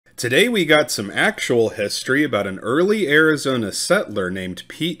Today we got some actual history about an early Arizona settler named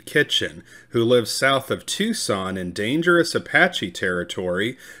Pete Kitchen, who lived south of Tucson in dangerous Apache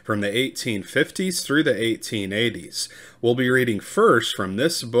territory from the 1850s through the 1880s. We'll be reading first from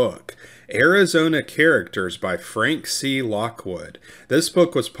this book, Arizona Characters by Frank C. Lockwood. This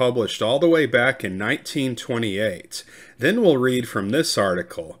book was published all the way back in 1928. Then we'll read from this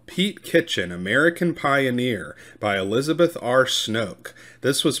article, Pete Kitchen, American Pioneer, by Elizabeth R. Snoke.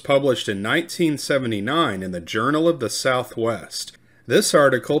 This was published in 1979 in the Journal of the Southwest. This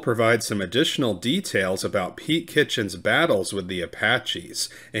article provides some additional details about Pete Kitchen's battles with the Apaches,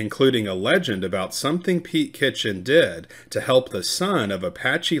 including a legend about something Pete Kitchen did to help the son of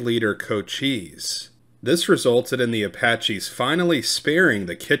Apache leader Cochise. This resulted in the Apaches finally sparing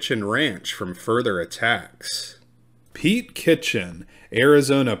the Kitchen Ranch from further attacks. Pete Kitchen,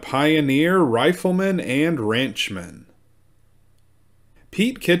 Arizona pioneer, rifleman, and ranchman.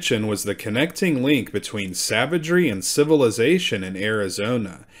 Pete Kitchen was the connecting link between savagery and civilization in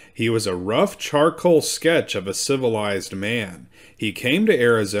Arizona. He was a rough charcoal sketch of a civilized man. He came to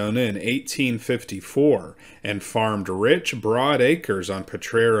Arizona in 1854 and farmed rich, broad acres on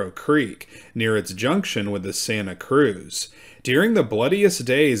Potrero Creek, near its junction with the Santa Cruz. During the bloodiest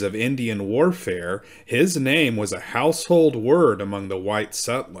days of Indian warfare, his name was a household word among the white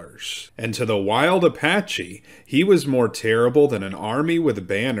settlers. And to the wild Apache, he was more terrible than an army with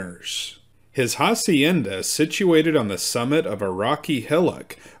banners. His hacienda, situated on the summit of a rocky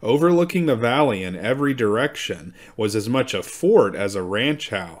hillock, overlooking the valley in every direction, was as much a fort as a ranch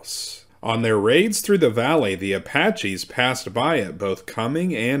house. On their raids through the valley, the Apaches passed by it both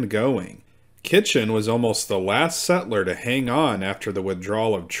coming and going. Kitchen was almost the last settler to hang on after the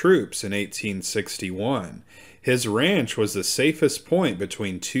withdrawal of troops in 1861. His ranch was the safest point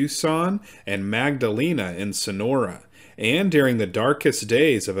between Tucson and Magdalena in Sonora, and during the darkest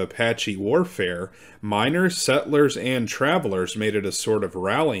days of Apache warfare, miners, settlers, and travelers made it a sort of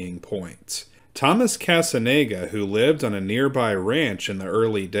rallying point. Thomas Casanega, who lived on a nearby ranch in the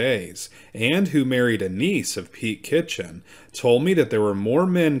early days, and who married a niece of Pete Kitchen, told me that there were more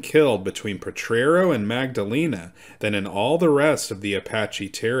men killed between Potrero and Magdalena than in all the rest of the Apache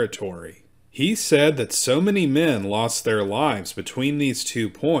territory. He said that so many men lost their lives between these 2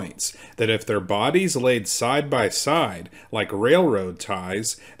 points that if their bodies laid side by side, like railroad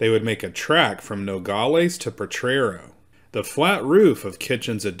ties, they would make a track from Nogales to Potrero. The flat roof of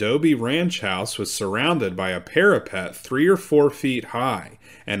Kitchen's adobe ranch house was surrounded by a parapet 3 or 4 feet high,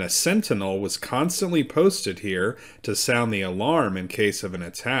 and a sentinel was constantly posted here to sound the alarm in case of an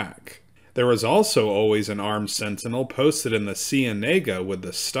attack. There was also always an armed sentinel posted in the cienega with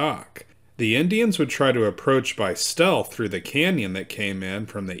the stock. The Indians would try to approach by stealth through the canyon that came in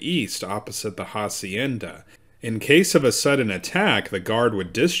from the east opposite the hacienda. In case of a sudden attack, the guard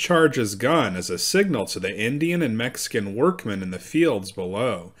would discharge his gun as a signal to the Indian and Mexican workmen in the fields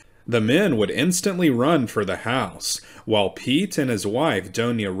below. The men would instantly run for the house, while Pete and his wife,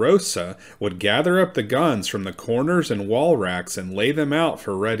 Dona Rosa, would gather up the guns from the corners and wall racks and lay them out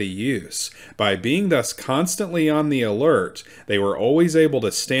for ready use. By being thus constantly on the alert, they were always able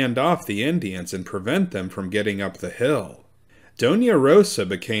to stand off the Indians and prevent them from getting up the hill. Dona Rosa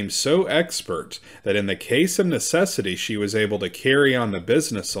became so expert that in the case of necessity she was able to carry on the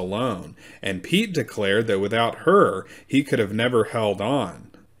business alone, and Pete declared that without her he could have never held on.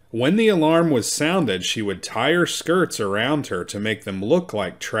 When the alarm was sounded, she would tie her skirts around her to make them look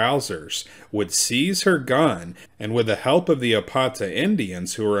like trousers, would seize her gun, and with the help of the Apata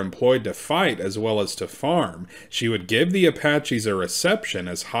Indians who were employed to fight as well as to farm, she would give the Apaches a reception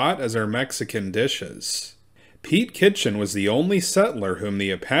as hot as her Mexican dishes. Pete Kitchen was the only settler whom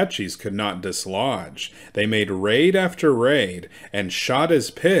the Apaches could not dislodge. They made raid after raid, and shot his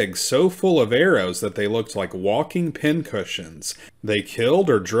pigs so full of arrows that they looked like walking pincushions. They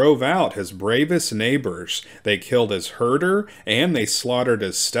killed or drove out his bravest neighbors. They killed his herder, and they slaughtered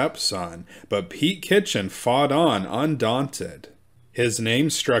his stepson. But Pete Kitchen fought on undaunted. His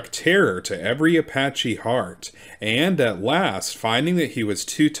name struck terror to every Apache heart, and at last, finding that he was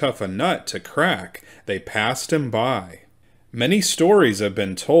too tough a nut to crack, they passed him by. Many stories have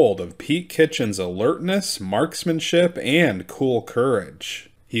been told of Pete Kitchen's alertness, marksmanship, and cool courage.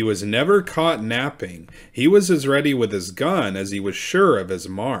 He was never caught napping. He was as ready with his gun as he was sure of his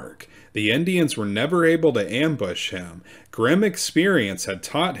mark. The Indians were never able to ambush him. Grim experience had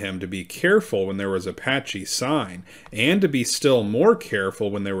taught him to be careful when there was Apache sign, and to be still more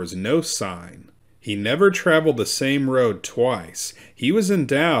careful when there was no sign. He never traveled the same road twice. He was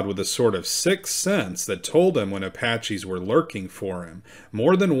endowed with a sort of sixth sense that told him when Apaches were lurking for him.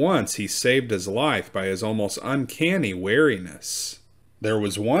 More than once he saved his life by his almost uncanny wariness. There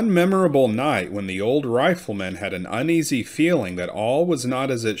was one memorable night when the old rifleman had an uneasy feeling that all was not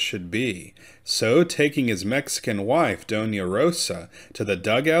as it should be. So, taking his Mexican wife, Dona Rosa, to the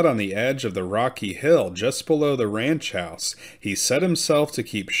dugout on the edge of the rocky hill just below the ranch house, he set himself to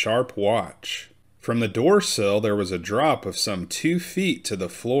keep sharp watch. From the door sill there was a drop of some 2 feet to the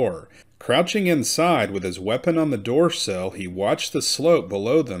floor. Crouching inside with his weapon on the door sill, he watched the slope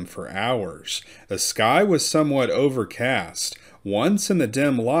below them for hours. The sky was somewhat overcast. Once in the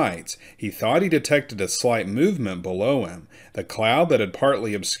dim light, he thought he detected a slight movement below him. The cloud that had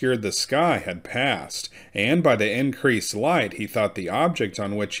partly obscured the sky had passed, and by the increased light he thought the object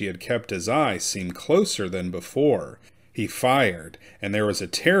on which he had kept his eye seemed closer than before. He fired, and there was a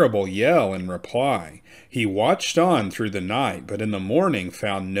terrible yell in reply. He watched on through the night, but in the morning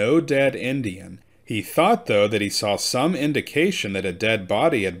found no dead Indian. He thought, though, that he saw some indication that a dead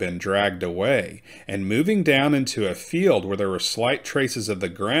body had been dragged away, and moving down into a field where there were slight traces of the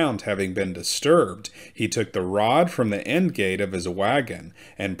ground having been disturbed, he took the rod from the end gate of his wagon,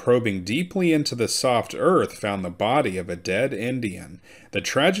 and probing deeply into the soft earth found the body of a dead Indian. The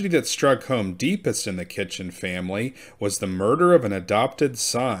tragedy that struck home deepest in the Kitchen family was the murder of an adopted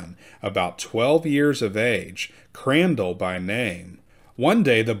son, about 12 years of age, Crandall by name. One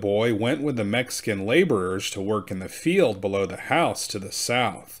day the boy went with the Mexican laborers to work in the field below the house to the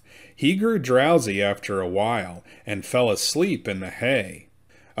south. He grew drowsy after a while and fell asleep in the hay.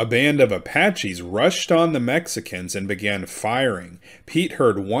 A band of Apaches rushed on the Mexicans and began firing. Pete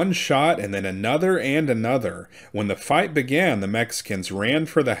heard one shot and then another and another. When the fight began, the Mexicans ran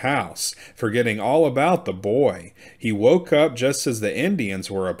for the house, forgetting all about the boy. He woke up just as the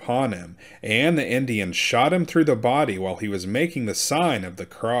Indians were upon him, and the Indians shot him through the body while he was making the sign of the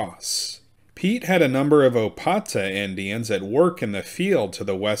cross. Pete had a number of Opata Indians at work in the field to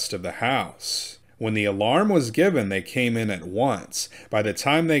the west of the house. When the alarm was given, they came in at once. By the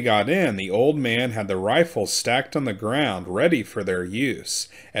time they got in, the old man had the rifles stacked on the ground, ready for their use.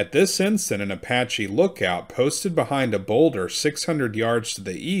 At this instant, an Apache lookout, posted behind a boulder 600 yards to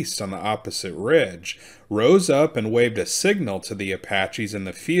the east on the opposite ridge, rose up and waved a signal to the Apaches in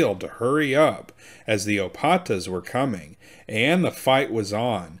the field to hurry up, as the Opatas were coming, and the fight was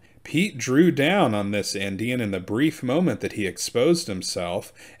on. Pete drew down on this Indian in the brief moment that he exposed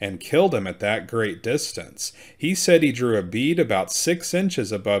himself and killed him at that great distance. He said he drew a bead about 6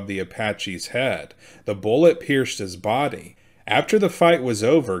 inches above the Apache's head. The bullet pierced his body. After the fight was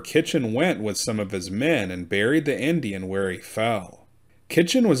over, Kitchen went with some of his men and buried the Indian where he fell.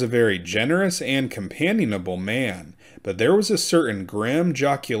 Kitchen was a very generous and companionable man, but there was a certain grim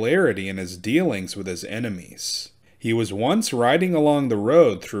jocularity in his dealings with his enemies. He was once riding along the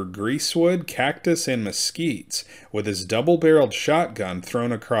road through greasewood, cactus, and mesquites, with his double-barreled shotgun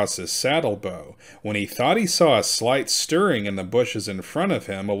thrown across his saddle bow, when he thought he saw a slight stirring in the bushes in front of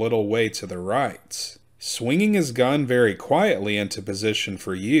him a little way to the right. Swinging his gun very quietly into position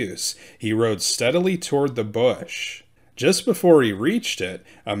for use, he rode steadily toward the bush. Just before he reached it,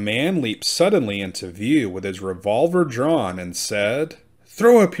 a man leaped suddenly into view with his revolver drawn and said,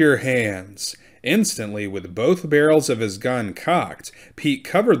 "Throw up your hands." Instantly, with both barrels of his gun cocked, Pete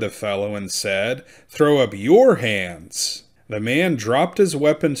covered the fellow and said, "Throw up your hands." The man dropped his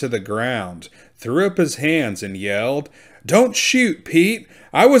weapon to the ground, threw up his hands, and yelled, "Don't shoot, Pete!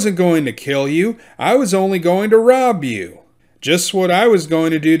 I wasn't going to kill you. I was only going to rob you." "Just what I was going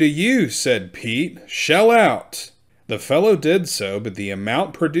to do to you," said Pete. "Shell out." The fellow did so, but the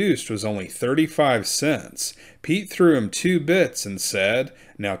amount produced was only 35 cents. Pete threw him 2 bits and said,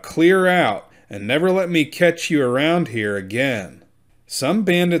 "Now clear out, and never let me catch you around here again." Some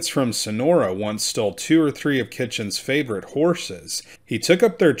bandits from Sonora once stole 2 or 3 of Kitchen's favorite horses. He took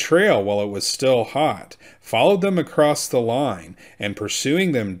up their trail while it was still hot, followed them across the line, and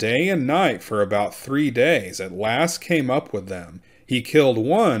pursuing them day and night for about 3 days, at last came up with them. He killed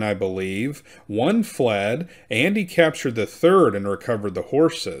one, I believe, one fled, and he captured the third and recovered the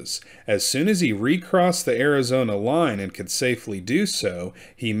horses. As soon as he recrossed the Arizona line and could safely do so,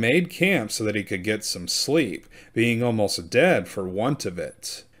 he made camp so that he could get some sleep, being almost dead for want of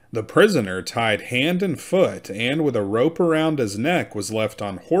it. The prisoner, tied hand and foot, and with a rope around his neck, was left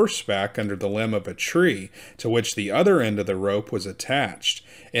on horseback under the limb of a tree, to which the other end of the rope was attached.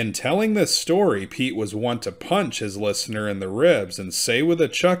 In telling this story, Pete was wont to punch his listener in the ribs and say with a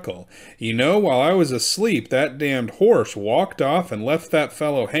chuckle, "You know, while I was asleep, that damned horse walked off and left that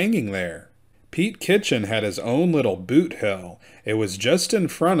fellow hanging there." Pete Kitchen had his own little boot hill. It was just in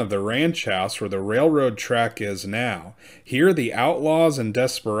front of the ranch house where the railroad track is now. Here the outlaws and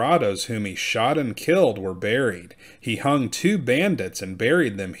desperadoes whom he shot and killed were buried. He hung 2 bandits and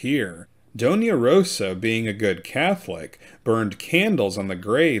buried them here. Dona Rosa, being a good Catholic, burned candles on the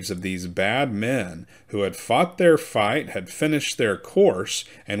graves of these bad men who had fought their fight, had finished their course,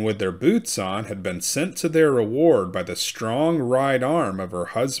 and with their boots on had been sent to their reward by the strong right arm of her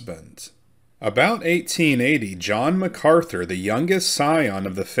husband. About 1880, John MacArthur, the youngest scion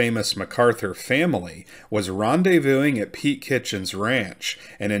of the famous MacArthur family, was rendezvousing at Pete Kitchen's ranch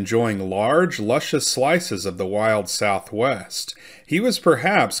and enjoying large, luscious slices of the wild Southwest. He was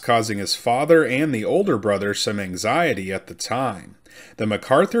perhaps causing his father and the older brother some anxiety at the time. The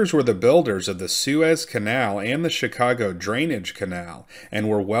MacArthurs were the builders of the Suez Canal and the Chicago Drainage Canal, and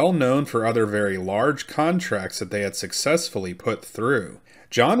were well known for other very large contracts that they had successfully put through.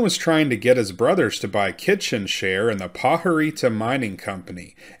 John was trying to get his brothers to buy Kitchen's share in the Pajarita Mining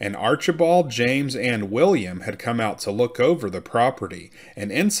Company, and Archibald, James, and William had come out to look over the property,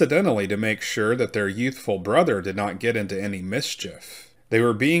 and incidentally to make sure that their youthful brother did not get into any mischief. They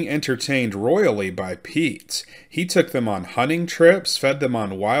were being entertained royally by Pete. He took them on hunting trips, fed them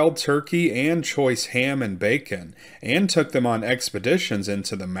on wild turkey and choice ham and bacon, and took them on expeditions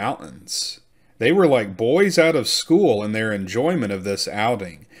into the mountains. They were like boys out of school in their enjoyment of this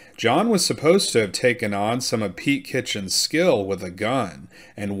outing. John was supposed to have taken on some of Pete Kitchen's skill with a gun,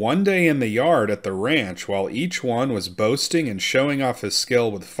 and one day in the yard at the ranch, while each one was boasting and showing off his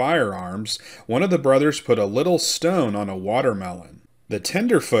skill with firearms, one of the brothers put a little stone on a watermelon. The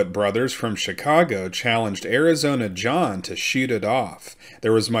Tenderfoot brothers from Chicago challenged Arizona John to shoot it off.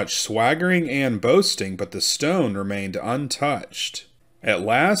 There was much swaggering and boasting, but the stone remained untouched. At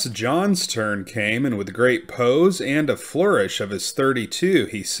last John's turn came, and with great pose and a flourish of his .32,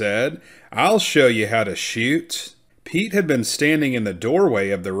 he said, "I'll show you how to shoot." Pete had been standing in the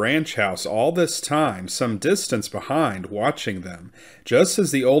doorway of the ranch house all this time, some distance behind, watching them. Just as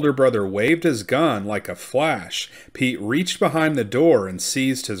the older brother waved his gun like a flash, Pete reached behind the door and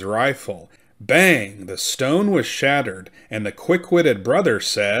seized his rifle. Bang! The stone was shattered, and the quick-witted brother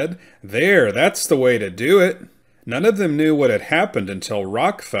said, "There, that's the way to do it." None of them knew what had happened until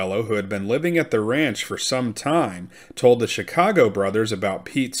Rockfellow, who had been living at the ranch for some time, told the Chicago brothers about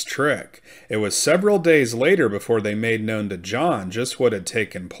Pete's trick. It was several days later before they made known to John just what had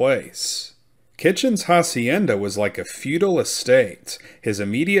taken place. Kitchen's hacienda was like a feudal estate. His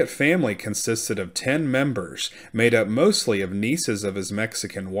immediate family consisted of 10 members, made up mostly of nieces of his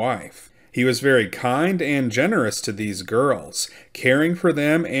Mexican wife. He was very kind and generous to these girls, caring for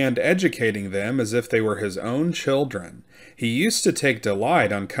them and educating them as if they were his own children. He used to take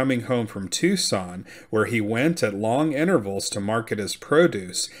delight on coming home from Tucson, where he went at long intervals to market his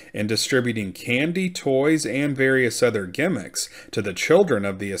produce, and distributing candy, toys, and various other gimmicks to the children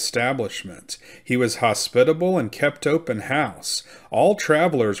of the establishment. He was hospitable and kept open house. All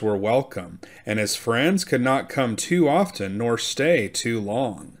travelers were welcome, and his friends could not come too often nor stay too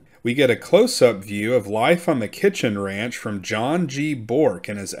long. We get a close-up view of life on the Kitchen Ranch from John G. Bork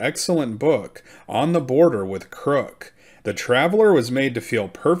in his excellent book, On the Border with Crook. The traveler was made to feel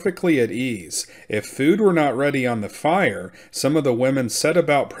perfectly at ease. If food were not ready on the fire, some of the women set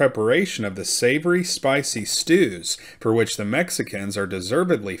about preparation of the savory, spicy stews, for which the Mexicans are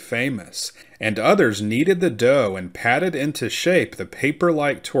deservedly famous, and others kneaded the dough and patted into shape the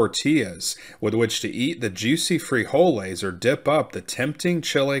paper-like tortillas with which to eat the juicy frijoles or dip up the tempting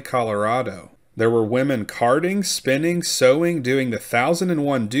chile colorado. There were women carding, spinning, sewing, doing the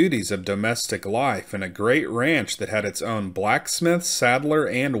 1,001 duties of domestic life in a great ranch that had its own blacksmith, saddler,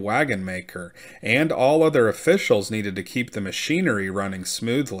 and wagon maker, and all other officials needed to keep the machinery running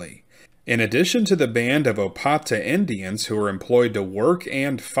smoothly. In addition to the band of Opata Indians who were employed to work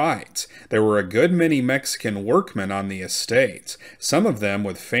and fight, there were a good many Mexican workmen on the estate, some of them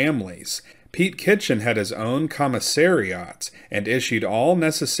with families. Pete Kitchen had his own commissariat and issued all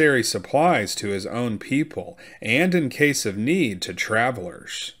necessary supplies to his own people, and in case of need to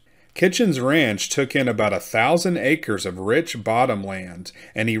travelers. Kitchen's ranch took in about 1,000 acres of rich bottomland,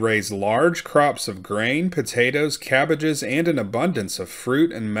 and he raised large crops of grain, potatoes, cabbages, and an abundance of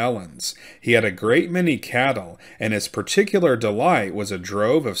fruit and melons. He had a great many cattle, and his particular delight was a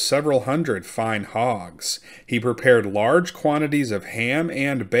drove of several hundred fine hogs. He prepared large quantities of ham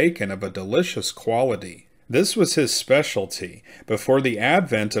and bacon of a delicious quality. This was his specialty. Before the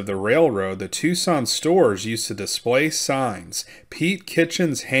advent of the railroad, the Tucson stores used to display signs, "Pete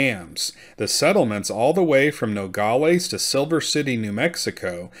Kitchen's Hams." The settlements all the way from Nogales to Silver City, New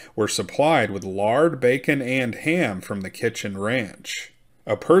Mexico, were supplied with lard, bacon, and ham from the Kitchen Ranch.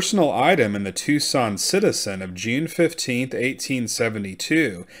 A personal item in the Tucson Citizen of June 15,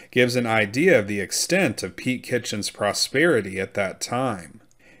 1872, gives an idea of the extent of Pete Kitchen's prosperity at that time.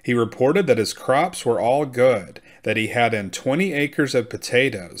 He reported that his crops were all good, that he had in 20 acres of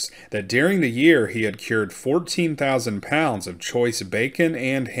potatoes, that during the year he had cured 14,000 pounds of choice bacon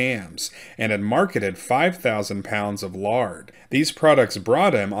and hams, and had marketed 5,000 pounds of lard. These products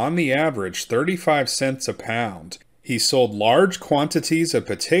brought him, on the average, 35 cents a pound. He sold large quantities of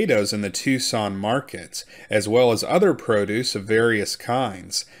potatoes in the Tucson markets, as well as other produce of various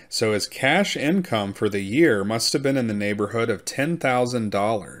kinds, so his cash income for the year must have been in the neighborhood of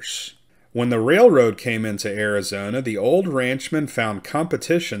 $10,000. When the railroad came into Arizona, the old ranchman found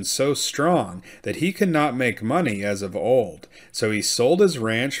competition so strong that he could not make money as of old, so he sold his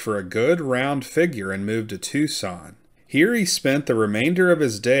ranch for a good round figure and moved to Tucson. Here he spent the remainder of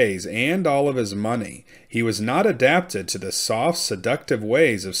his days and all of his money. He was not adapted to the soft, seductive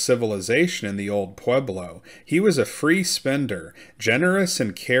ways of civilization in the old pueblo. He was a free spender, generous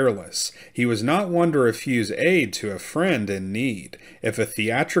and careless. He was not one to refuse aid to a friend in need. If a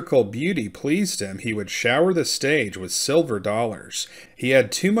theatrical beauty pleased him, he would shower the stage with silver dollars. He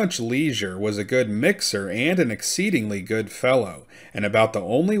had too much leisure, was a good mixer, and an exceedingly good fellow, and about the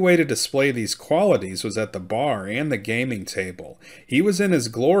only way to display these qualities was at the bar and the gaming table. He was in his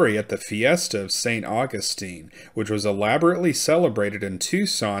glory at the Fiesta of St. Augustine, which was elaborately celebrated in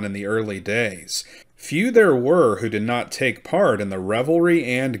Tucson in the early days. Few there were who did not take part in the revelry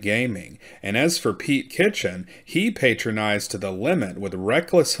and gaming, and as for Pete Kitchen, he patronized to the limit with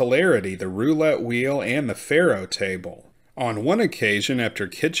reckless hilarity the roulette wheel and the faro table. On one occasion, after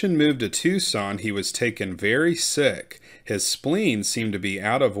Kitchen moved to Tucson, he was taken very sick. His spleen seemed to be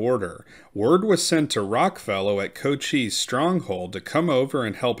out of order. Word was sent to Rockfellow at Cochise stronghold to come over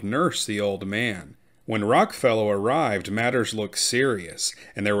and help nurse the old man. When Rockfellow arrived, matters looked serious,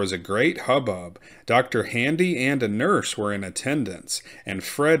 and there was a great hubbub. Dr. Handy and a nurse were in attendance, and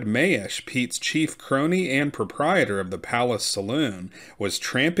Fred Mayish, Pete's chief crony and proprietor of the Palace Saloon, was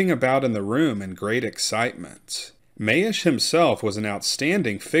tramping about in the room in great excitement. Mayish himself was an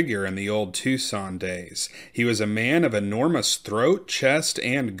outstanding figure in the old Tucson days. He was a man of enormous throat, chest,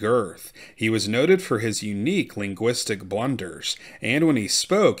 and girth. He was noted for his unique linguistic blunders, and when he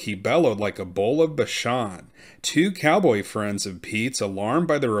spoke, he bellowed like a bull of Bashan. Two cowboy friends of Pete's, alarmed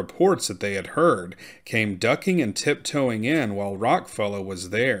by the reports that they had heard, came ducking and tiptoeing in while Rockfellow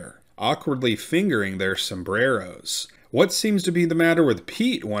was there, awkwardly fingering their sombreros. "What seems to be the matter with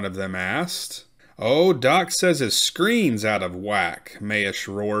Pete?" one of them asked. "Oh, Doc says his screen's out of whack," Mayish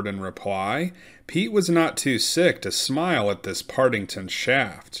roared in reply. Pete was not too sick to smile at this Partington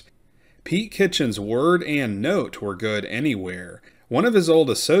shaft. Pete Kitchen's word and note were good anywhere. One of his old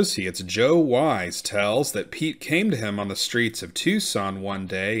associates, Joe Wise, tells that Pete came to him on the streets of Tucson one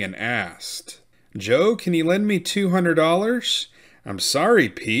day and asked, "Joe, can you lend me $200? "I'm sorry,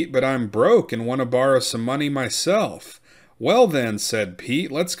 Pete, but I'm broke and want to borrow some money myself." "Well then," said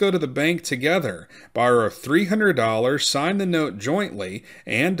Pete, "let's go to the bank together, borrow $300, sign the note jointly,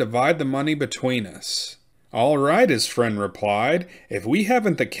 and divide the money between us." "All right," his friend replied. "If we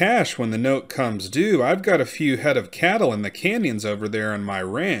haven't the cash when the note comes due, I've got a few head of cattle in the canyons over there on my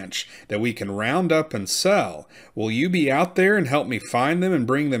ranch that we can round up and sell. Will you be out there and help me find them and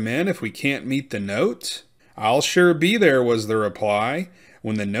bring them in if we can't meet the note?" "I'll sure be there," was the reply.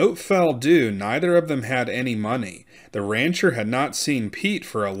 When the note fell due, neither of them had any money. The rancher had not seen Pete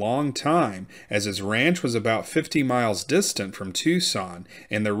for a long time, as his ranch was about 50 miles distant from Tucson,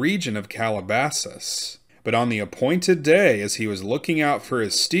 in the region of Calabasas. But on the appointed day, as he was looking out for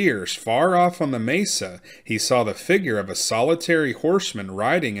his steers far off on the mesa, he saw the figure of a solitary horseman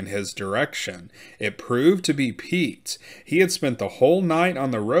riding in his direction. It proved to be Pete. He had spent the whole night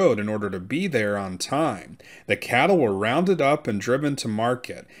on the road in order to be there on time. The cattle were rounded up and driven to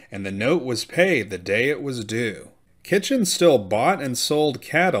market, and the note was paid the day it was due. Kitchen still bought and sold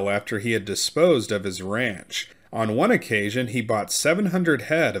cattle after he had disposed of his ranch. On one occasion, he bought 700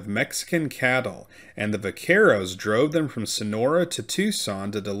 head of Mexican cattle, and the vaqueros drove them from Sonora to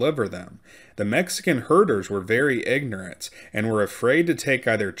Tucson to deliver them. The Mexican herders were very ignorant, and were afraid to take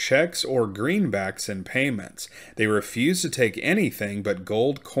either checks or greenbacks in payments. They refused to take anything but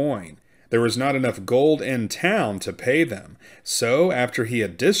gold coin. There was not enough gold in town to pay them, so after he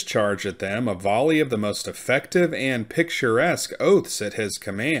had discharged at them a volley of the most effective and picturesque oaths at his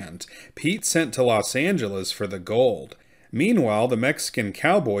command, Pete sent to Los Angeles for the gold. Meanwhile, the Mexican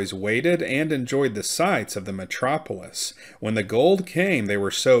cowboys waited and enjoyed the sights of the metropolis. When the gold came, they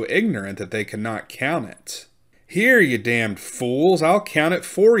were so ignorant that they could not count it. "Here, you damned fools, I'll count it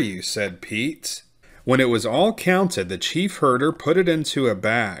for you," said Pete. When it was all counted, the chief herder put it into a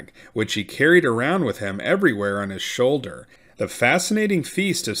bag, which he carried around with him everywhere on his shoulder. The fascinating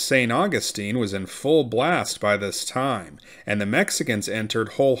feast of St. Augustine was in full blast by this time, and the Mexicans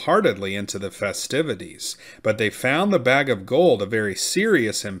entered wholeheartedly into the festivities. But they found the bag of gold a very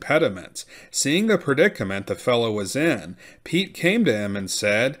serious impediment. Seeing the predicament the fellow was in, Pete came to him and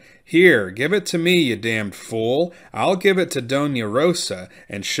said, "Here, give it to me, you damned fool. I'll give it to Dona Rosa,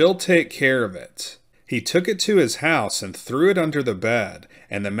 and she'll take care of it." He took it to his house and threw it under the bed,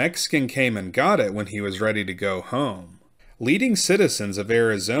 and the Mexican came and got it when he was ready to go home. Leading citizens of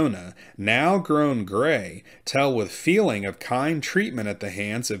Arizona, now grown gray, tell with feeling of kind treatment at the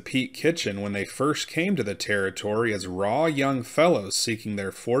hands of Pete Kitchen when they first came to the territory as raw young fellows seeking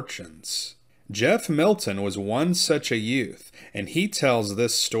their fortunes. Jeff Milton was one such a youth, and he tells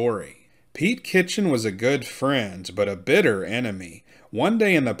this story. Pete Kitchen was a good friend, but a bitter enemy. One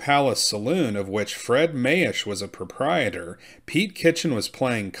day in the Palace Saloon, of which Fred Mayish was a proprietor, Pete Kitchen was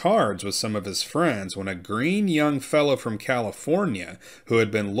playing cards with some of his friends when a green young fellow from California, who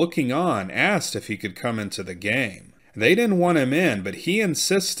had been looking on, asked if he could come into the game. They didn't want him in, but he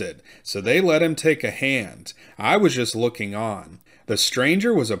insisted, so they let him take a hand. I was just looking on. The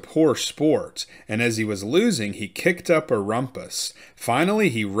stranger was a poor sport, and as he was losing, he kicked up a rumpus. Finally,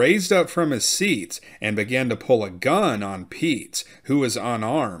 he raised up from his seat and began to pull a gun on Pete, who was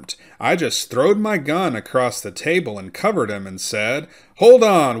unarmed. I just throwed my gun across the table and covered him and said, "Hold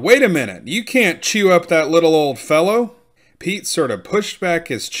on, wait a minute, you can't chew up that little old fellow." Pete sort of pushed back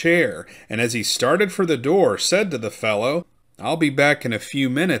his chair, and as he started for the door, said to the fellow, "I'll be back in a few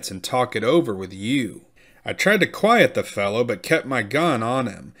minutes and talk it over with you." I tried to quiet the fellow, but kept my gun on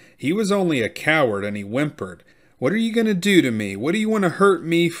him. He was only a coward, and he whimpered, "What are you going to do to me? What do you want to hurt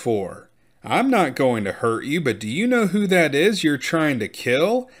me for?" "I'm not going to hurt you, but do you know who that is you're trying to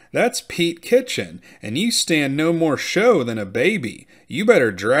kill? That's Pete Kitchen, and you stand no more show than a baby. You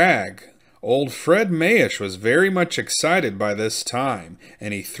better drag." Old Fred Mayish was very much excited by this time,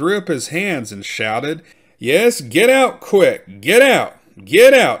 and he threw up his hands and shouted, "Yes, get out quick! Get out!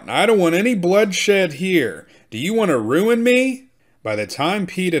 Get out! I don't want any bloodshed here. Do you want to ruin me?" By the time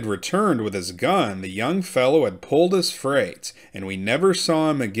Pete had returned with his gun, the young fellow had pulled his freight, and we never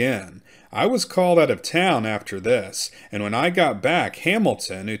saw him again. I was called out of town after this, and when I got back,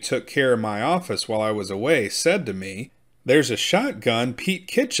 Hamilton, who took care of my office while I was away, said to me, "There's a shotgun Pete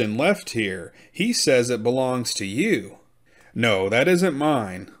Kitchen left here. He says it belongs to you." "No, that isn't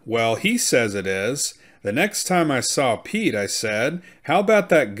mine." "Well, he says it is." The next time I saw Pete, I said, "How about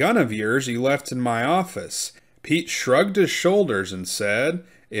that gun of yours you left in my office?" Pete shrugged his shoulders and said,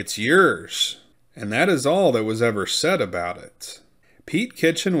 "It's yours." And that is all that was ever said about it. Pete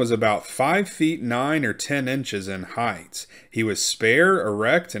Kitchen was about 5 feet 9 or 10 inches in height. He was spare,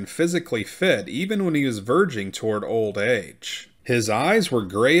 erect, and physically fit even when he was verging toward old age. His eyes were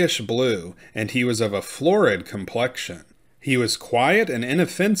grayish blue, and he was of a florid complexion. He was quiet and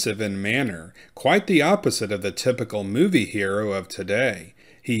inoffensive in manner, quite the opposite of the typical movie hero of today.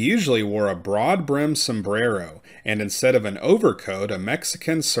 He usually wore a broad-brimmed sombrero, and instead of an overcoat, a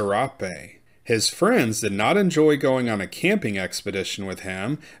Mexican serape. His friends did not enjoy going on a camping expedition with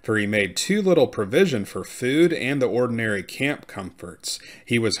him, for he made too little provision for food and the ordinary camp comforts.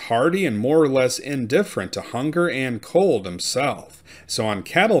 He was hardy and more or less indifferent to hunger and cold himself, so on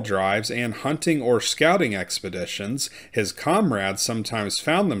cattle drives and hunting or scouting expeditions, his comrades sometimes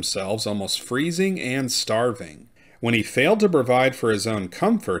found themselves almost freezing and starving. When he failed to provide for his own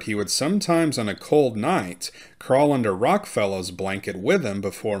comfort, he would sometimes on a cold night crawl under Rockfellow's blanket with him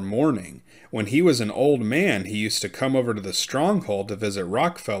before morning. When he was an old man, he used to come over to the stronghold to visit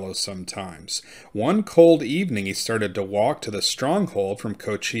Rockfellow sometimes. One cold evening he started to walk to the stronghold from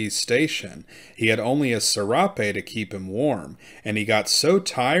Cochise station. He had only a serape to keep him warm, and he got so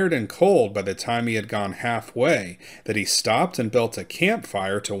tired and cold by the time he had gone halfway that he stopped and built a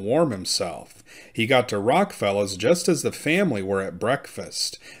campfire to warm himself. He got to Rockfellow's just as the family were at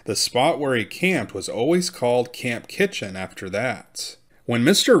breakfast. The spot where he camped was always called Camp Kitchen after that. When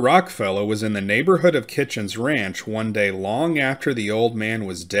Mr. Rockfellow was in the neighborhood of Kitchen's ranch one day long after the old man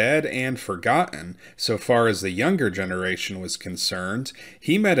was dead and forgotten, so far as the younger generation was concerned,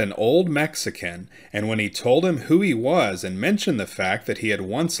 he met an old Mexican, and when he told him who he was and mentioned the fact that he had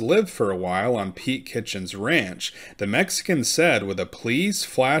once lived for a while on Pete Kitchen's ranch, the Mexican said with a pleased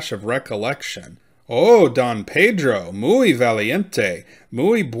flash of recollection, "Oh, Don Pedro, muy valiente,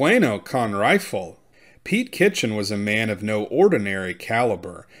 muy bueno con rifle." Pete Kitchen was a man of no ordinary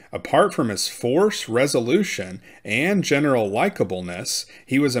caliber. Apart from his force, resolution, and general likableness,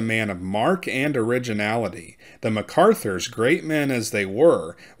 he was a man of mark and originality. The MacArthurs, great men as they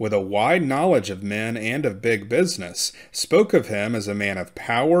were, with a wide knowledge of men and of big business, spoke of him as a man of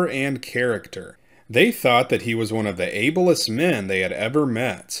power and character. They thought that he was one of the ablest men they had ever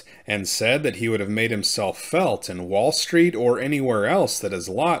met, and said that he would have made himself felt in Wall Street or anywhere else that his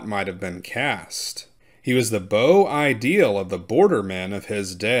lot might have been cast. He was the beau ideal of the bordermen of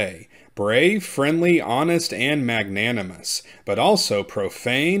his day, brave, friendly, honest, and magnanimous, but also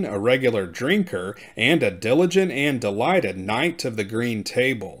profane, a regular drinker, and a diligent and delighted knight of the green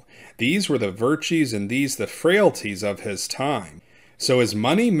table. These were the virtues and these the frailties of his time. So his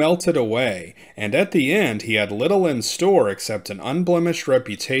money melted away, and at the end he had little in store except an unblemished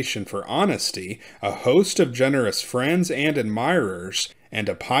reputation for honesty, a host of generous friends and admirers, and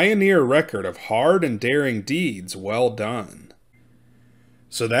a pioneer record of hard and daring deeds well done.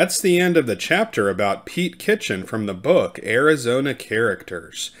 So that's the end of the chapter about Pete Kitchen from the book Arizona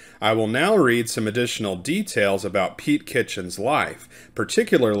Characters. I will now read some additional details about Pete Kitchen's life,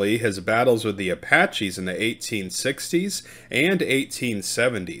 particularly his battles with the Apaches in the 1860s and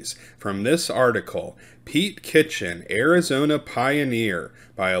 1870s, from this article, Pete Kitchen, Arizona Pioneer,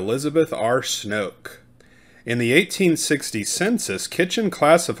 by Elizabeth R. Snoke. In the 1860 census, Kitchen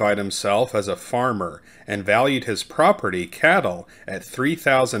classified himself as a farmer and valued his property, cattle, at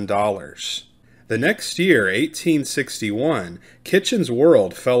 $3,000. The next year, 1861, Kitchen's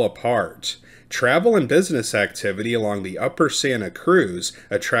world fell apart. Travel and business activity along the upper Santa Cruz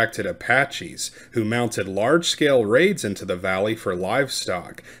attracted Apaches, who mounted large-scale raids into the valley for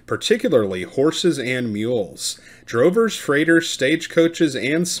livestock, particularly horses and mules. Drovers, freighters, stagecoaches,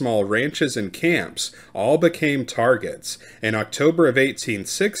 and small ranches and camps all became targets. In October of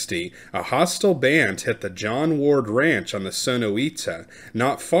 1860, a hostile band hit the John Ward Ranch on the Sonoita,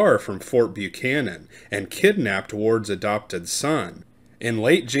 not far from Fort Buchanan, and kidnapped Ward's adopted son. In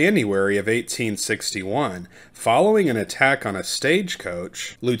late January of 1861, following an attack on a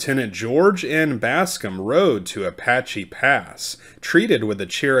stagecoach, Lieutenant George N. Bascom rode to Apache Pass, treated with the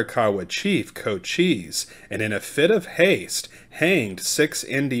Chiricahua chief Cochise, and in a fit of haste, hanged 6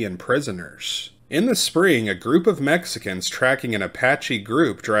 Indian prisoners. In the spring, a group of Mexicans tracking an Apache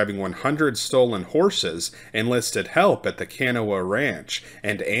group driving 100 stolen horses enlisted help at the Kanawha Ranch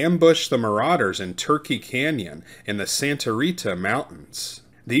and ambushed the marauders in Turkey Canyon in the Santa Rita Mountains.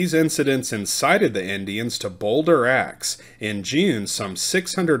 These incidents incited the Indians to bolder acts. In June, some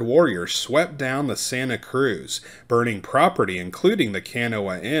 600 warriors swept down the Santa Cruz, burning property including the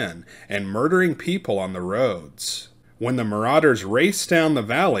Kanawha Inn, and murdering people on the roads. When the marauders raced down the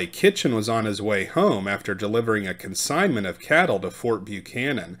valley, Kitchen was on his way home after delivering a consignment of cattle to Fort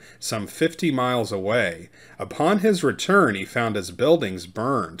Buchanan, some 50 miles away. Upon his return, he found his buildings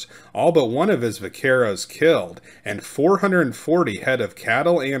burned, all but one of his vaqueros killed, and 440 head of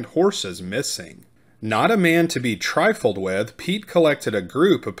cattle and horses missing. Not a man to be trifled with, Pete collected a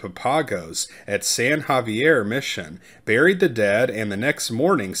group of papagos at San Javier Mission, buried the dead, and the next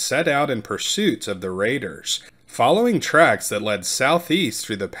morning set out in pursuit of the raiders. Following tracks that led southeast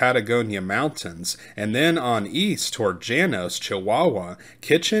through the Patagonia Mountains and then on east toward Janos, Chihuahua,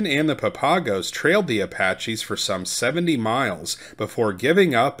 Kitchen and the Papagos trailed the Apaches for some 70 miles before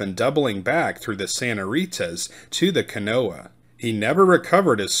giving up and doubling back through the Santa Ritas to the Canoa. He never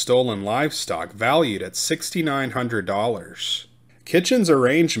recovered his stolen livestock, valued at $6,900. Kitchen's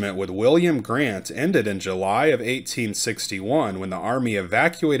arrangement with William Grant ended in July of 1861 when the Army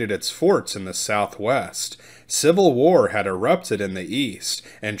evacuated its forts in the southwest. Civil war had erupted in the east,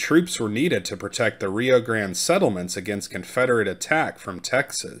 and troops were needed to protect the Rio Grande settlements against Confederate attack from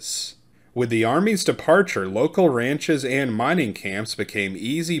Texas. With the Army's departure, local ranches and mining camps became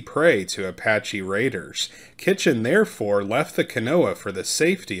easy prey to Apache raiders. Kitchen therefore left the Canoa for the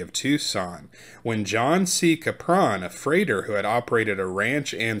safety of Tucson. When John C. Capron, a freighter who had operated a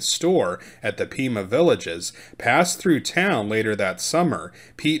ranch and store at the Pima Villages, passed through town later that summer,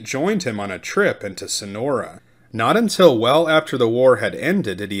 Pete joined him on a trip into Sonora. Not until well after the war had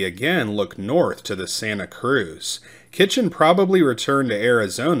ended did he again look north to the Santa Cruz. Kitchen probably returned to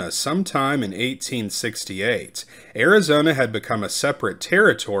Arizona sometime in 1868. Arizona had become a separate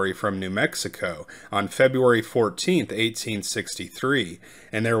territory from New Mexico on February 14, 1863,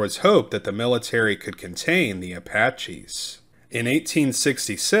 and there was hope that the military could contain the Apaches. In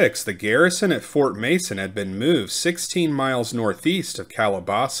 1866, the garrison at Fort Mason had been moved 16 miles northeast of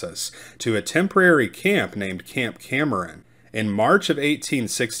Calabasas to a temporary camp named Camp Cameron. In March of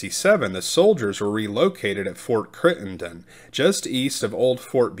 1867, the soldiers were relocated at Fort Crittenden, just east of Old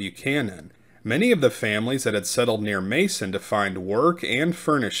Fort Buchanan. Many of the families that had settled near Mason to find work and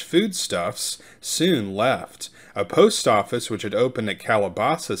furnish foodstuffs soon left. A post office which had opened at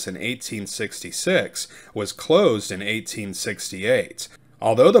Calabasas in 1866 was closed in 1868.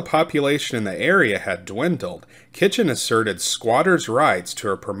 Although the population in the area had dwindled, Kitchen asserted squatters' rights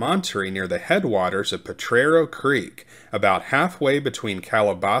to a promontory near the headwaters of Potrero Creek, about halfway between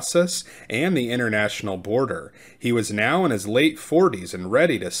Calabasas and the international border. He was now in his late 40s and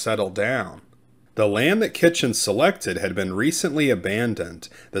ready to settle down. The land that Kitchen selected had been recently abandoned.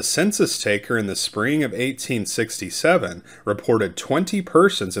 The census taker in the spring of 1867 reported 20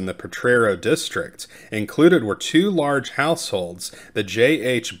 persons in the Potrero district. Included were 2 large households, the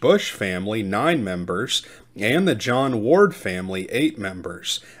J.H. Bush family, 9 members, and the John Ward family, 8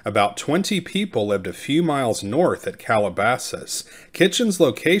 members. About 20 people lived a few miles north at Calabasas. Kitchen's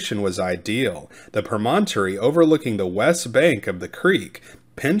location was ideal. The promontory overlooking the west bank of the creek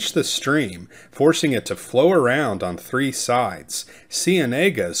pinched the stream, forcing it to flow around on 3 sides.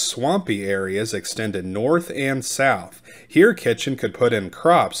 Cienega's swampy areas extended north and south. Here Kitchen could put in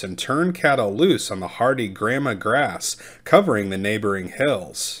crops and turn cattle loose on the hardy grama grass covering the neighboring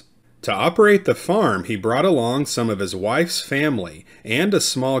hills. To operate the farm, he brought along some of his wife's family and a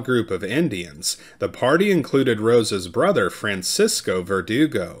small group of Indians. The party included Rosa's brother, Francisco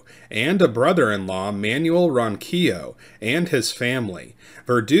Verdugo, and a brother-in-law, Manuel Ronquillo, and his family.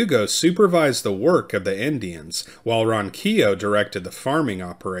 Verdugo supervised the work of the Indians, while Ronquillo directed the farming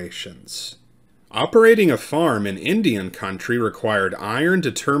operations. Operating a farm in Indian country required iron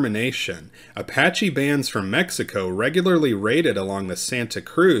determination. Apache bands from Mexico regularly raided along the Santa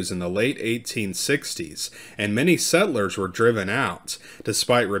Cruz in the late 1860s, and many settlers were driven out.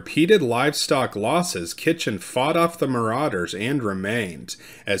 Despite repeated livestock losses, Kitchen fought off the marauders and remained.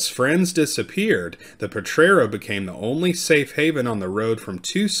 As friends disappeared, the Potrero became the only safe haven on the road from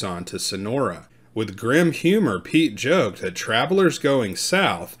Tucson to Sonora. With grim humor, Pete joked that travelers going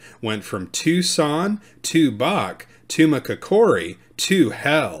south went from Tucson, to Bach, to Macacori, to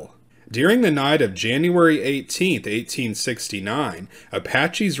hell. During the night of January 18, 1869,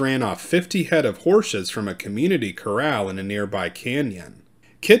 Apaches ran off 50 head of horses from a community corral in a nearby canyon.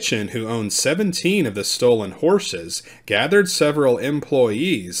 Kitchen, who owned 17 of the stolen horses, gathered several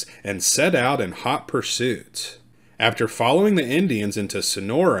employees and set out in hot pursuit. After following the Indians into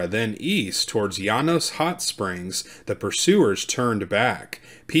Sonora, then east towards Llanos Hot Springs, the pursuers turned back.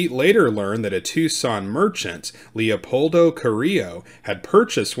 Pete later learned that a Tucson merchant, Leopoldo Carrillo, had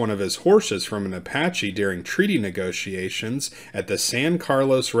purchased one of his horses from an Apache during treaty negotiations at the San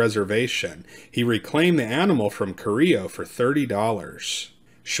Carlos Reservation. He reclaimed the animal from Carrillo for $30.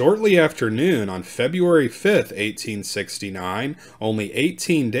 Shortly after noon on February 5, 1869, only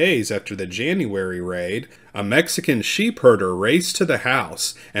 18 days after the January raid, a Mexican sheepherder raced to the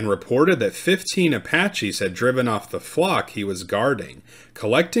house and reported that 15 Apaches had driven off the flock he was guarding.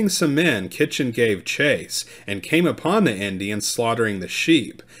 Collecting some men, Kitchen gave chase and came upon the Indians slaughtering the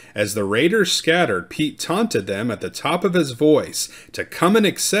sheep. As the raiders scattered, Pete taunted them at the top of his voice to come and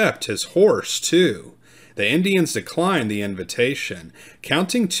accept his horse too. The Indians declined the invitation.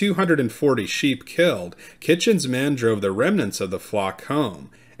 Counting 240 sheep killed, Kitchen's men drove the remnants of the flock home.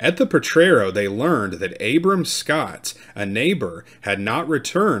 At the Potrero, they learned that Abram Scott, a neighbor, had not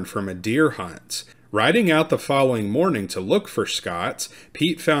returned from a deer hunt. Riding out the following morning to look for Scott,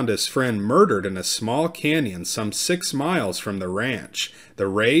 Pete found his friend murdered in a small canyon some 6 miles from the ranch. The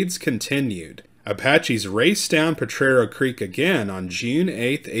raids continued. Apaches raced down Potrero Creek again on June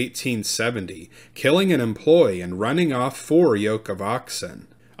 8, 1870, killing an employee and running off 4 yoke of oxen.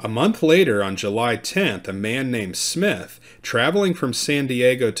 A month later, on July 10th, a man named Smith, traveling from San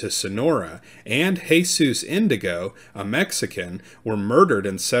Diego to Sonora, and Jesus Indigo, a Mexican, were murdered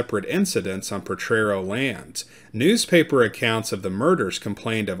in separate incidents on Potrero land. Newspaper accounts of the murders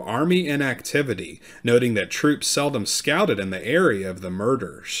complained of Army inactivity, noting that troops seldom scouted in the area of the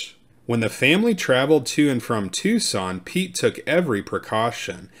murders. When the family traveled to and from Tucson, Pete took every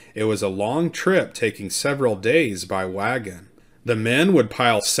precaution. It was a long trip, taking several days by wagon. The men would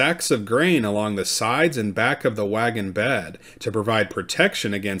pile sacks of grain along the sides and back of the wagon bed to provide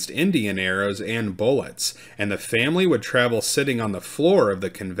protection against Indian arrows and bullets, and the family would travel sitting on the floor of the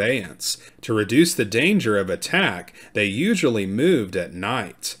conveyance. To reduce the danger of attack, they usually moved at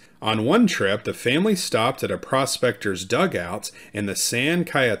night. On one trip, the family stopped at a prospector's dugout in the San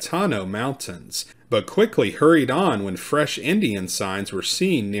Cayetano Mountains, but quickly hurried on when fresh Indian signs were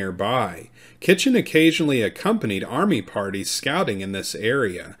seen nearby. Kitchen occasionally accompanied army parties scouting in this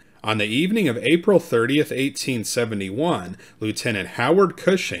area. On the evening of April 30th, 1871, Lieutenant Howard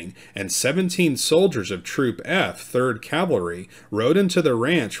Cushing and 17 soldiers of Troop F, 3rd Cavalry, rode into the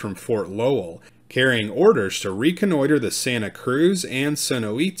ranch from Fort Lowell. carrying orders to reconnoiter the Santa Cruz and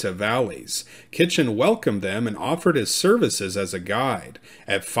Sonoita valleys. Kitchen welcomed them and offered his services as a guide.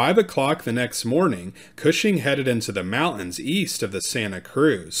 At 5 o'clock the next morning, Cushing headed into the mountains east of the Santa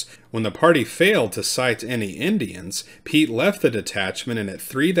Cruz. When the party failed to sight any Indians, Pete left the detachment and at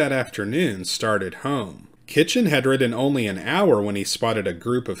 3 that afternoon started home. Kitchen had ridden only an hour when he spotted a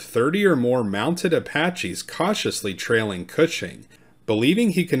group of 30 or more mounted Apaches cautiously trailing Cushing. Believing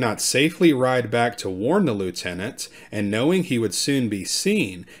he could not safely ride back to warn the lieutenant, and knowing he would soon be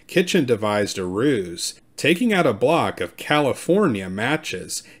seen, Kitchen devised a ruse. Taking out a block of California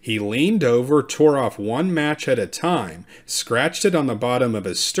matches, he leaned over, tore off one match at a time, scratched it on the bottom of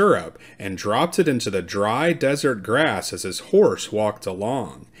his stirrup, and dropped it into the dry desert grass as his horse walked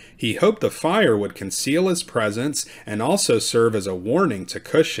along. He hoped the fire would conceal his presence and also serve as a warning to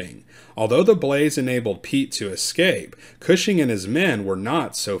Cushing. Although the blaze enabled Pete to escape, Cushing and his men were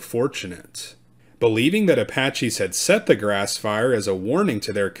not so fortunate. Believing that Apaches had set the grass fire as a warning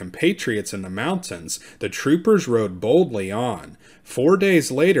to their compatriots in the mountains, the troopers rode boldly on. 4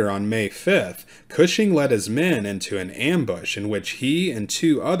 days later, on May 5th, Cushing led his men into an ambush in which he and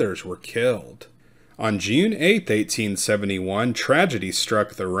 2 others were killed. On June 8, 1871, tragedy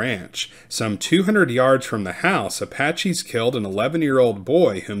struck the ranch. Some 200 yards from the house, Apaches killed an 11-year-old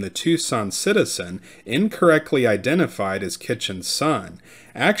boy whom the Tucson citizen incorrectly identified as Kitchen's son.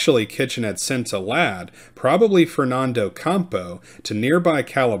 Actually, Kitchen had sent a lad, probably Fernando Campo, to nearby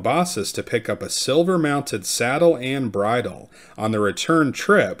Calabasas to pick up a silver-mounted saddle and bridle. On the return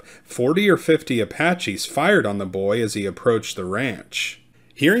trip, 40 or 50 Apaches fired on the boy as he approached the ranch.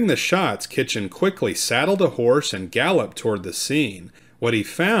 Hearing the shots, Kitchen quickly saddled a horse and galloped toward the scene. What he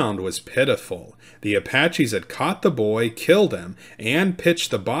found was pitiful. The Apaches had caught the boy, killed him, and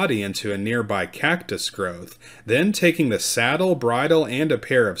pitched the body into a nearby cactus growth. Then, taking the saddle, bridle, and a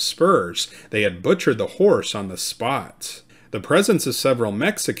pair of spurs, they had butchered the horse on the spot. The presence of several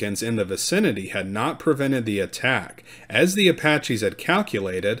Mexicans in the vicinity had not prevented the attack. As the Apaches had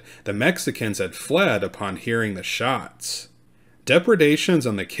calculated, the Mexicans had fled upon hearing the shots. Depredations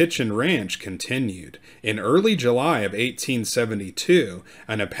on the Kitchen Ranch continued. In early July of 1872,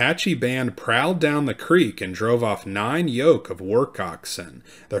 an Apache band prowled down the creek and drove off 9 yoke of work oxen.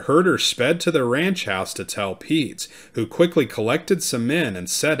 The herder sped to the ranch house to tell Pete, who quickly collected some men and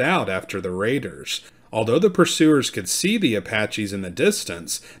set out after the raiders. Although the pursuers could see the Apaches in the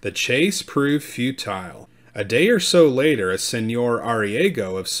distance, the chase proved futile. A day or so later, a Senor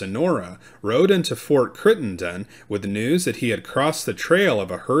Arriego of Sonora rode into Fort Crittenden with news that he had crossed the trail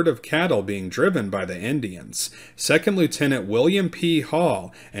of a herd of cattle being driven by the Indians. Second Lieutenant William P.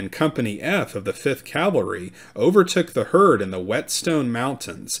 Hall and Company F of the 5th Cavalry overtook the herd in the Whetstone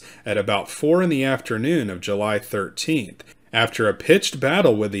Mountains at about 4 in the afternoon of July 13th. After a pitched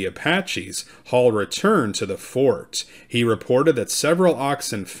battle with the Apaches, Hall returned to the fort. He reported that several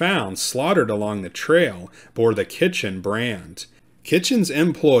oxen found slaughtered along the trail bore the Kitchen brand. Kitchen's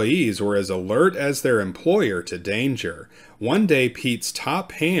employees were as alert as their employer to danger. One day, Pete's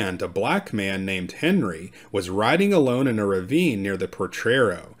top hand, a black man named Henry, was riding alone in a ravine near the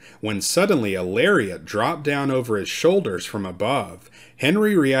Potrero, when suddenly a lariat dropped down over his shoulders from above.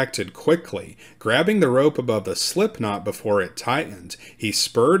 Henry reacted quickly. Grabbing the rope above the slipknot before it tightened, he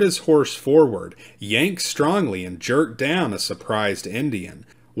spurred his horse forward, yanked strongly, and jerked down a surprised Indian.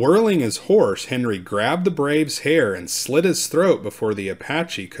 Whirling his horse, Henry grabbed the brave's hair and slit his throat before the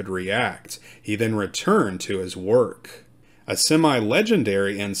Apache could react. He then returned to his work. A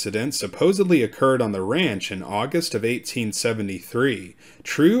semi-legendary incident supposedly occurred on the ranch in August of 1873.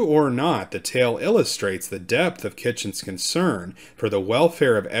 True or not, the tale illustrates the depth of Kitchen's concern for the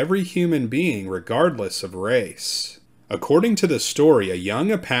welfare of every human being regardless of race. According to the story, a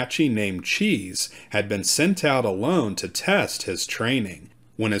young Apache named Cochise had been sent out alone to test his training.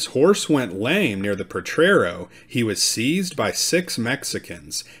 When his horse went lame near the Potrero, he was seized by 6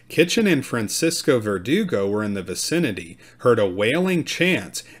 Mexicans. Kitchen and Francisco Verdugo were in the vicinity, heard a wailing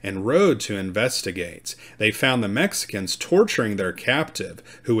chant, and rode to investigate. They found the Mexicans torturing their captive,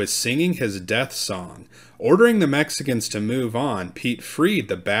 who was singing his death song. Ordering the Mexicans to move on, Pete freed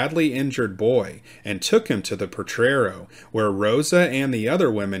the badly injured boy and took him to the Potrero, where Rosa and the other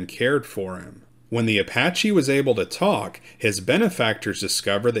women cared for him. When the Apache was able to talk, his benefactors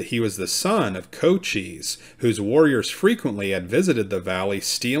discovered that he was the son of Cochise, whose warriors frequently had visited the valley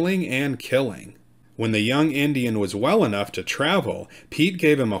stealing and killing. When the young Indian was well enough to travel, Pete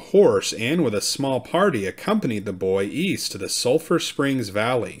gave him a horse and with a small party accompanied the boy east to the Sulphur Springs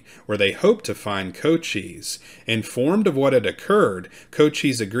Valley, where they hoped to find Cochise. Informed of what had occurred,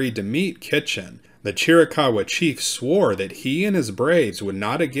 Cochise agreed to meet Kitchen. The Chiricahua chief swore that he and his braves would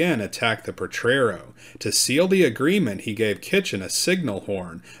not again attack the Potrero. To seal the agreement, he gave Kitchen a signal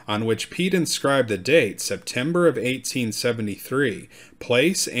horn, on which Pete inscribed the date, September of 1873,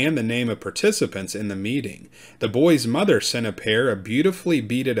 place, and the name of participants in the meeting. The boy's mother sent a pair of beautifully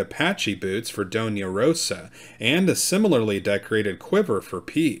beaded Apache boots for Dona Rosa, and a similarly decorated quiver for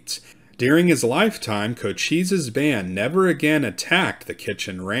Pete. During his lifetime, Cochise's band never again attacked the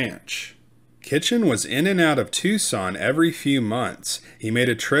Kitchen Ranch. Kitchen was in and out of Tucson every few months. He made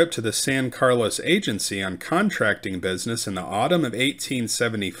a trip to the San Carlos agency on contracting business in the autumn of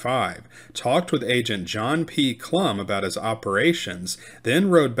 1875, talked with agent John P. Clum about his operations, then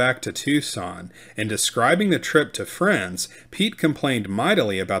rode back to Tucson. In describing the trip to friends, Pete complained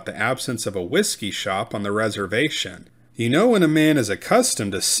mightily about the absence of a whiskey shop on the reservation. You know, when a man is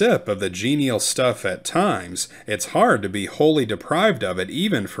accustomed to sip of the genial stuff at times, it's hard to be wholly deprived of it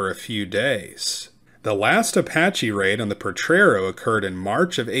even for a few days. The last Apache raid on the Potrero occurred in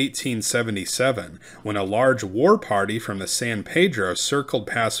March of 1877, when a large war party from the San Pedro circled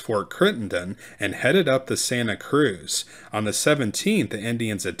past Fort Crittenden and headed up the Santa Cruz. On the 17th, the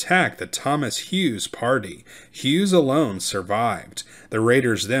Indians attacked the Thomas Hughes party. Hughes alone survived. The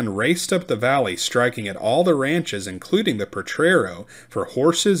raiders then raced up the valley, striking at all the ranches, including the Potrero, for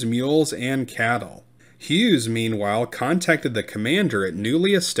horses, mules, and cattle. Hughes, meanwhile, contacted the commander at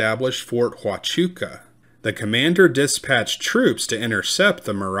newly established Fort Huachuca. The commander dispatched troops to intercept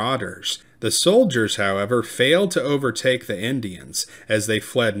the marauders. The soldiers, however, failed to overtake the Indians, as they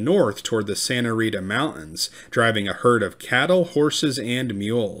fled north toward the Santa Rita Mountains, driving a herd of cattle, horses, and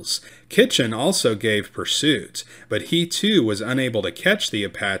mules. Kitchen also gave pursuit, but he too was unable to catch the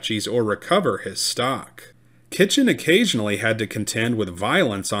Apaches or recover his stock. Kitchen occasionally had to contend with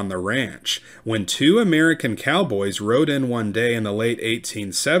violence on the ranch. When two American cowboys rode in one day in the late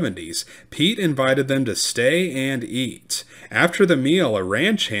 1870s, Pete invited them to stay and eat. After the meal, a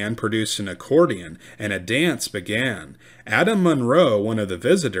ranch hand produced an accordion, and a dance began. Adam Monroe, one of the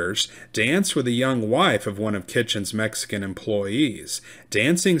visitors, danced with the young wife of one of Kitchen's Mexican employees.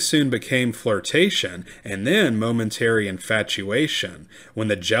 Dancing soon became flirtation, and then momentary infatuation. When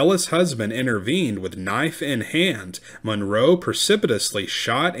the jealous husband intervened with knife in hand, Monroe precipitously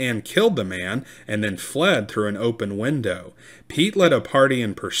shot and killed the man, and then fled through an open window. Pete led a party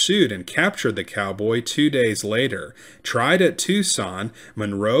in pursuit and captured the cowboy 2 days later. Tried at Tucson,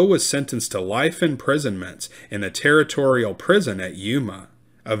 Monroe was sentenced to life imprisonment in the territorial prison at Yuma.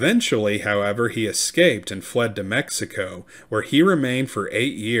 Eventually, however, he escaped and fled to Mexico, where he remained for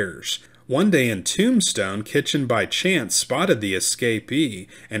 8 years. One day in Tombstone, Kitchen by chance spotted the escapee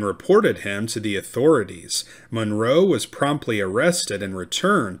and reported him to the authorities. Monroe was promptly arrested and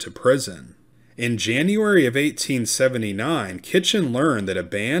returned to prison. In January of 1879, Kitchen learned that a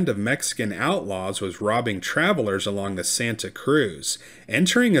band of Mexican outlaws was robbing travelers along the Santa Cruz.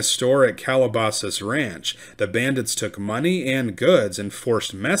 Entering a store at Calabasas Ranch, the bandits took money and goods and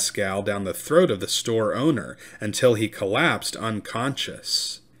forced mezcal down the throat of the store owner until he collapsed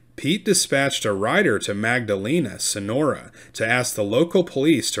unconscious. Pete dispatched a rider to Magdalena, Sonora, to ask the local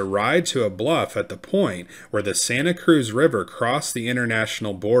police to ride to a bluff at the point where the Santa Cruz River crossed the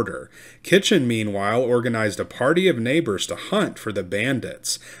international border. Kitchen, meanwhile, organized a party of neighbors to hunt for the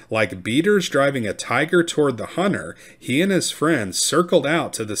bandits. Like beaters driving a tiger toward the hunter, he and his friends circled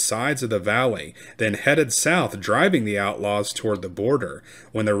out to the sides of the valley, then headed south, driving the outlaws toward the border.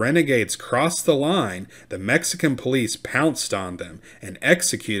 When the renegades crossed the line, the Mexican police pounced on them and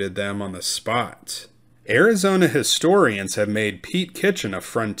executed them on the spot. Arizona historians have made Pete Kitchen a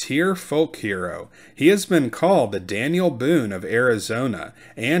frontier folk hero. He has been called the Daniel Boone of Arizona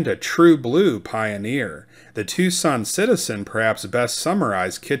and a true blue pioneer. The Tucson Citizen perhaps best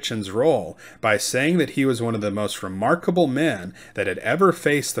summarized Kitchen's role by saying that he was one of the most remarkable men that had ever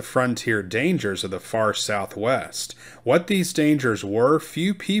faced the frontier dangers of the far Southwest. What these dangers were,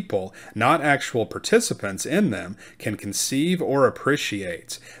 few people, not actual participants in them, can conceive or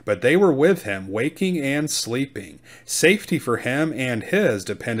appreciate. But they were with him, waking and sleeping. Safety for him and his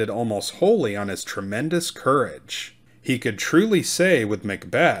depended almost wholly on his tremendous courage. He could truly say with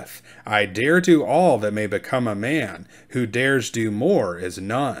Macbeth, "I dare do all that may become a man, who dares do more is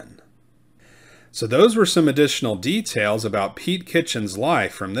none." So those were some additional details about Pete Kitchen's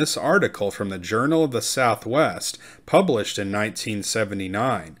life from this article from the Journal of the Southwest, published in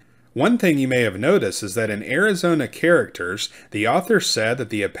 1979. One thing you may have noticed is that in Arizona Characters, the author said that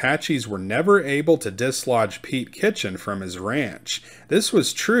the Apaches were never able to dislodge Pete Kitchen from his ranch. This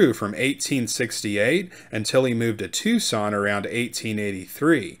was true from 1868 until he moved to Tucson around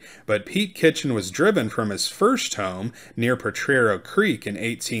 1883, but Pete Kitchen was driven from his first home near Potrero Creek in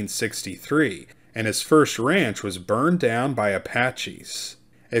 1863. and his first ranch was burned down by Apaches.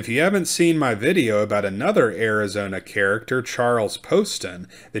 If you haven't seen my video about another Arizona character, Charles Poston,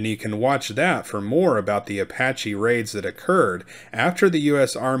 then you can watch that for more about the Apache raids that occurred after the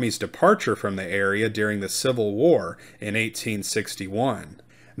U.S. Army's departure from the area during the Civil War in 1861.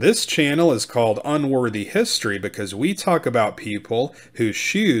 This channel is called Unworthy History because we talk about people whose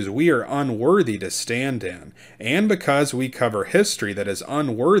shoes we are unworthy to stand in, and because we cover history that is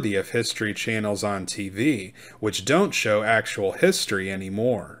unworthy of history channels on TV, which don't show actual history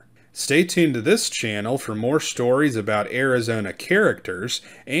anymore. Stay tuned to this channel for more stories about Arizona characters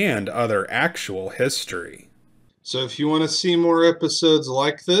and other actual history. So if you want to see more episodes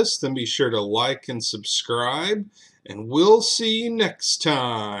like this, then be sure to like and subscribe. And we'll see you next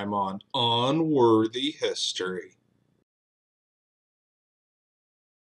time on Unworthy History.